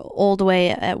our old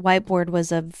way at Whiteboard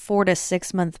was a 4 to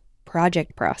 6 month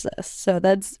project process. So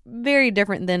that's very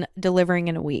different than delivering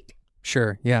in a week.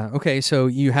 Sure. Yeah. Okay. So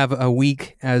you have a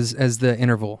week as the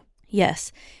interval.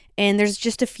 Yes. And there's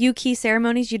just a few key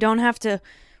ceremonies. You don't have to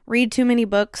read too many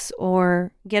books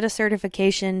or get a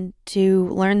certification to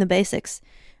learn the basics.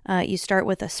 You start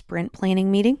with a sprint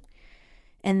planning meeting,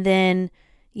 and then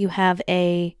you have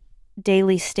a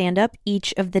daily stand-up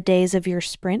each of the days of your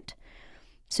sprint.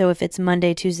 So if it's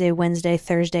Monday, Tuesday, Wednesday,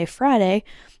 Thursday, Friday,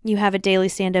 you have a daily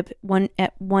stand-up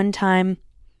at one time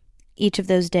each of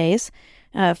those days.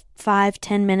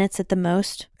 5-10 minutes at the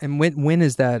most. And when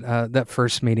is that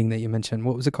first meeting that you mentioned?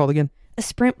 What was it called again? A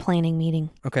sprint planning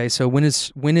meeting. Okay, so when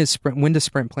does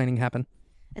sprint planning happen?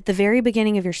 At the very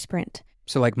beginning of your sprint.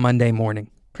 So like Monday morning.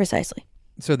 Precisely.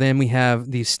 So then we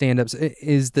have these stand-ups.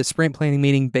 Is the sprint planning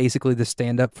meeting basically the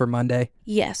stand-up for Monday?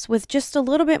 Yes, with just a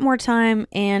little bit more time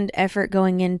and effort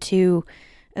going into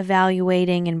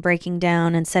evaluating and breaking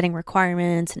down and setting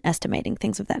requirements and estimating,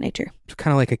 things of that nature. It's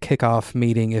kind of like a kickoff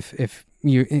meeing. If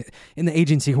you in the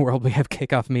agency world, we have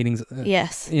kickoff meetings.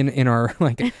 Yes. In our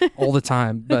all the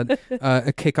time, but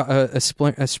a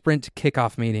sprint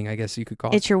kickoff meeting, I guess you could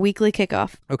call it. It's your weekly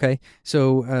kickoff. Okay,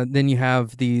 so then you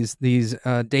have these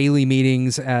daily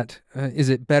meetings at. Is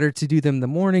it better to do them in the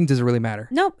morning? Does it really matter?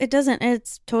 Nope, it doesn't.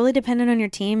 It's totally dependent on your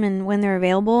team and when they're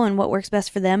available and what works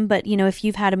best for them. But if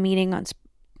you've had a meeting on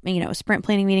a sprint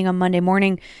planning meeting on Monday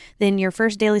morning, then your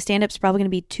first daily stand-up is probably going to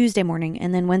be Tuesday morning,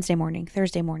 and then Wednesday morning,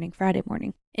 Thursday morning, Friday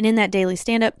morning. And in that daily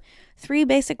stand-up, 3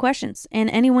 basic questions. And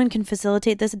anyone can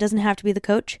facilitate this. It doesn't have to be the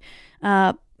coach.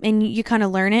 And you kind of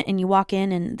learn it, and you walk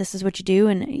in, and this is what you do,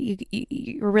 and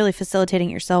you're really facilitating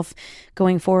yourself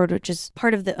going forward, which is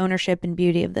part of the ownership and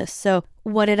beauty of this. So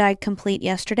what did I complete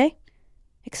yesterday?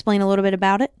 Explain a little bit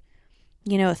about it. a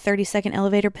 30-second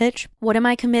elevator pitch. What am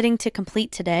I committing to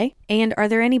complete today? And are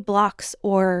there any blocks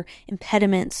or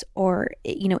impediments or,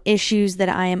 issues that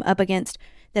I am up against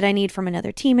that I need from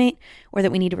another teammate or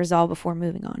that we need to resolve before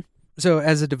moving on? So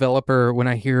as a developer, when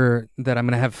I hear that I'm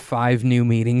going to have 5 new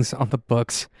meetings on the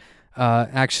books,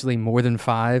 actually more than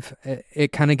 5,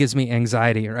 it kind of gives me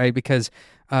anxiety, right? Because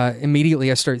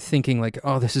immediately I start thinking like,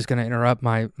 oh, this is going to interrupt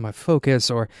my focus,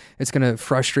 or it's going to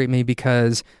frustrate me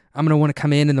because I'm going to want to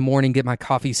come in the morning, get my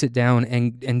coffee, sit down,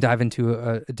 and dive into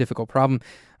a difficult problem.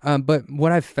 But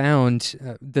what I've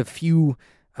found, the few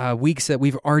weeks that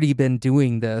we've already been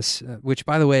doing this, which,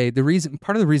 by the way,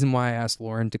 part of the reason why I asked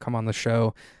Lauren to come on the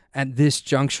show at this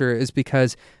juncture is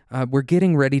because we're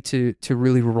getting ready to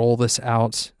really roll this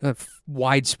out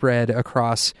widespread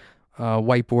across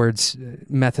Whiteboard's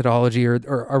methodology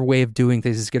or our way of doing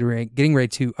things. Is getting ready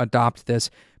to adopt this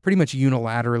pretty much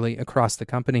unilaterally across the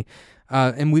company.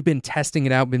 And we've been testing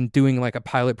it out, been doing like a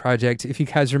pilot project. If you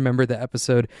guys remember the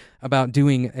episode about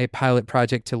doing a pilot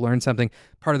project to learn something,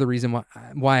 part of the reason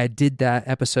why I did that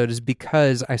episode is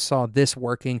because I saw this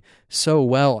working so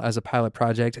well as a pilot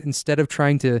project. Instead of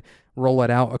trying to roll it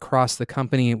out across the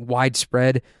company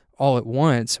widespread all at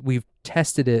once, we've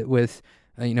tested it with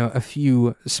a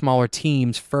few smaller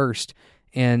teams first,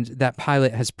 and that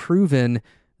pilot has proven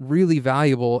really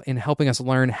valuable in helping us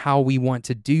learn how we want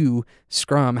to do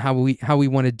Scrum, how we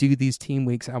want to do these team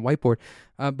weeks at Whiteboard.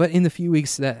 But in the few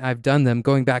weeks that I've done them,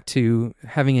 going back to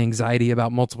having anxiety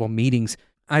about multiple meetings,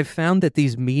 I've found that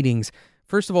these meetings,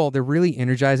 first of all, they're really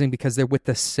energizing because they're with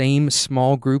the same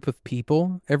small group of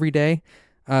people every day.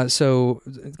 So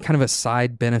kind of a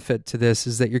side benefit to this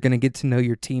is that you're going to get to know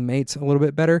your teammates a little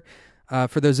bit better.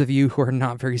 For those of you who are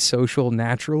not very social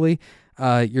naturally,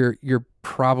 you're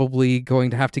probably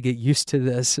going to have to get used to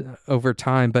this over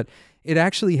time, but it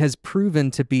actually has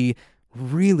proven to be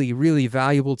really, really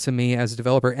valuable to me as a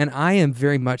developer. And I am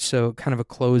very much so kind of a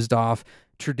closed off,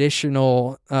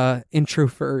 traditional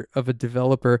introvert of a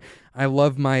developer. I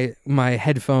love my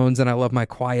headphones and I love my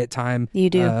quiet time. You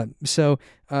do.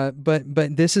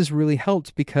 But this has really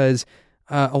helped because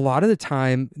a lot of the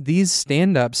time, these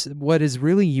stand-ups, what is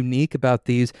really unique about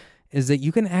these is that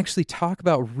you can actually talk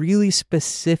about really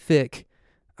specific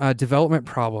development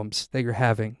problems that you're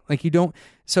having. Like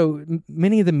so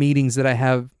many of the meetings that I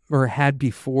have or had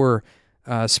before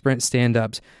sprint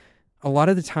stand-ups, a lot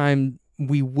of the time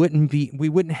we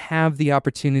wouldn't have the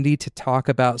opportunity to talk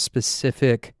about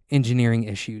specific engineering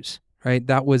issues, right?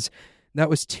 That was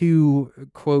too,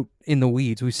 quote, in the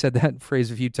weeds. We've said that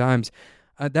phrase a few times.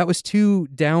 That was too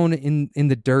down in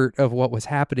the dirt of what was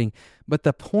happening. But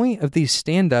the point of these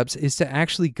stand-ups is to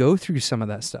actually go through some of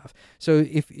that stuff. So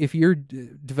if you're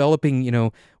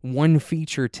developing, one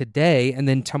feature today, and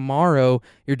then tomorrow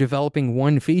you're developing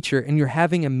one feature and you're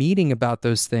having a meeting about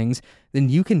those things, then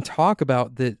you can talk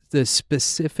about the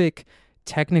specific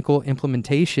technical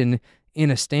implementation in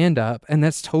a stand-up, and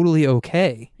that's totally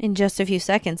okay. In just a few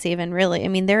seconds even, really. I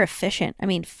mean, they're efficient.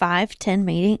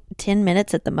 10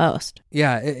 minutes at the most.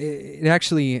 Yeah, it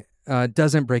actually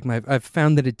doesn't break I've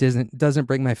found that it doesn't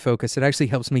break my focus. It actually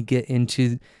helps me get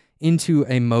into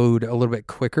a mode a little bit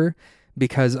quicker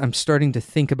because I'm starting to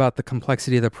think about the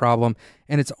complexity of the problem,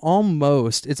 and it's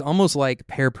almost like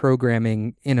pair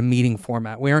programming in a meeting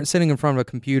format. We aren't sitting in front of a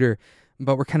computer,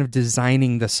 but we're kind of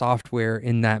designing the software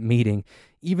in that meeting.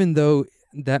 Even though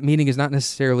that meeting is not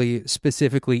necessarily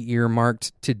specifically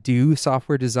earmarked to do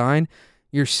software design,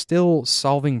 you're still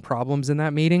solving problems in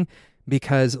that meeting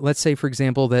because let's say, for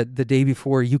example, that the day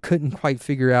before you couldn't quite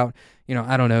figure out,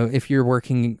 I don't know, if you're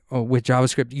working with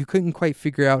JavaScript, you couldn't quite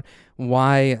figure out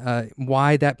why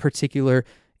that particular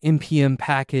NPM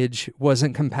package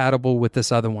wasn't compatible with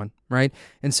this other one, right?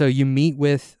 And so you meet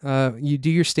with, you do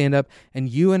your stand-up, and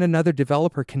you and another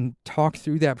developer can talk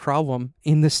through that problem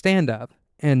in the stand-up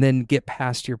and then get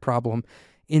past your problem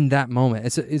in that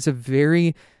moment. It's a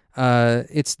very,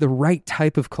 it's the right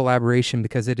type of collaboration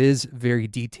because it is very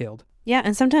detailed. Yeah,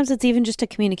 and sometimes it's even just a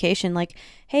communication like,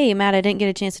 hey, Matt, I didn't get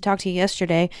a chance to talk to you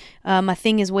yesterday. My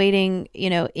thing is waiting,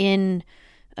 in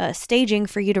staging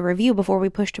for you to review before we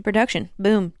push to production.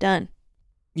 Boom, done.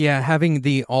 Yeah, having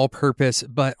the all-purpose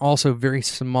but also very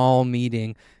small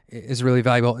meeting is really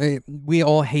valuable. We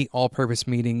all hate all-purpose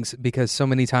meetings because so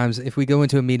many times if we go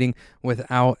into a meeting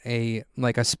without a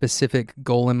specific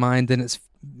goal in mind, then it's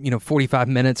 45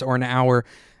 minutes or an hour,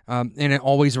 and it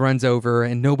always runs over,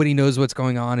 and nobody knows what's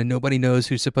going on, and nobody knows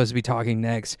who's supposed to be talking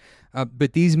next.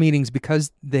 But these meetings,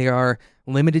 because they are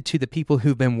limited to the people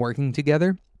who've been working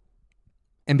together,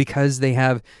 and because they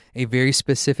have a very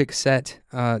specific set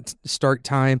start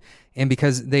time, and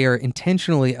because they are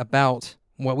intentionally about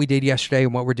what we did yesterday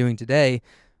and what we're doing today,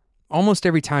 almost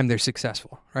every time they're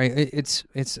successful, right?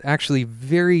 It's actually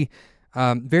very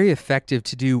effective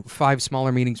to do 5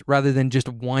 smaller meetings rather than just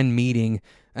one meeting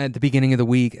at the beginning of the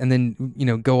week and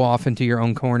then, go off into your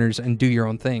own corners and do your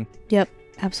own thing. Yep,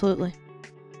 absolutely.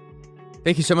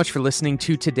 Thank you so much for listening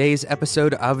to today's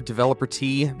episode of Developer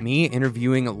Tea, me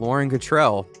interviewing Lauren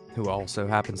Cutrell, who also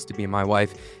happens to be my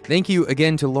wife. Thank you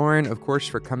again to Lauren, of course,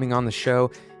 for coming on the show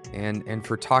and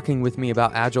for talking with me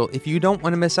about Agile. If you don't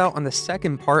want to miss out on the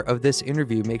second part of this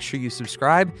interview, make sure you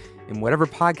subscribe in whatever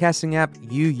podcasting app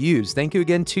you use. Thank you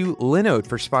again to Linode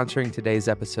for sponsoring today's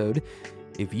episode.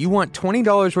 If you want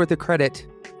 $20 worth of credit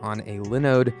on a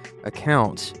Linode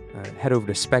account, head over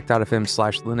to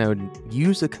spec.fm/Linode.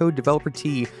 Use the code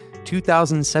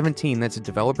DeveloperT2017. That's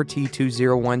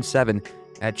DeveloperT2017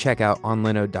 at checkout on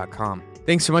Linode.com.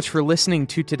 Thanks so much for listening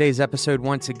to today's episode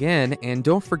once again. And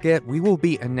don't forget, we will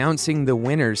be announcing the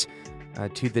winners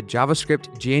to the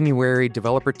JavaScript January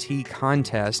Developer Tea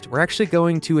contest. We're actually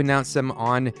going to announce them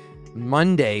on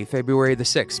Monday, February the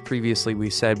 6th. Previously, we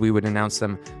said we would announce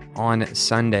them on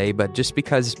Sunday, but just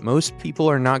because most people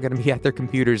are not going to be at their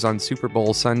computers on Super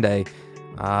Bowl Sunday,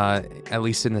 at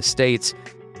least in the States,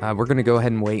 we're going to go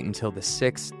ahead and wait until the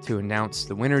 6th to announce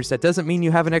the winners. That doesn't mean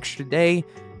you have an extra day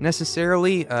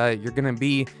necessarily. You're going to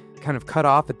be kind of cut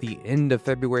off at the end of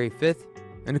February 5th.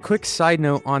 And a quick side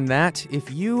note on that,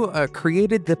 if you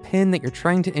created the pin that you're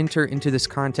trying to enter into this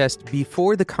contest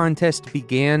before the contest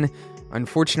began,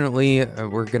 unfortunately,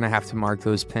 we're going to have to mark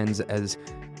those pins as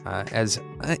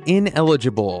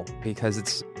ineligible, because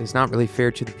it's not really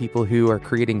fair to the people who are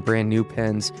creating brand new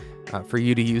pins for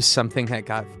you to use something that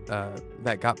got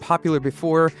popular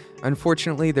before.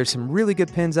 Unfortunately, there's some really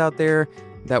good pins out there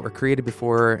that were created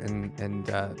before, and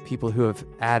people who have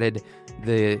added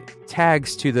the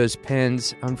tags to those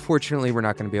pins. Unfortunately, we're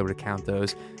not going to be able to count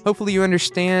those. Hopefully, you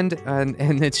understand,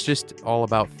 and it's just all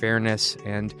about fairness,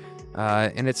 and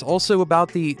it's also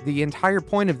about the entire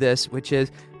point of this, which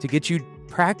is to get you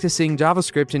practicing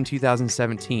JavaScript in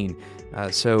 2017.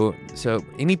 So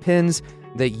any pins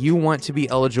that you want to be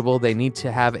eligible, they need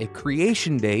to have a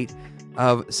creation date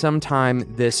of sometime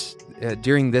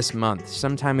during this month,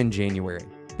 sometime in January.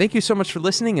 Thank you so much for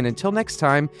listening, and until next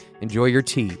time, enjoy your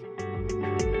tea.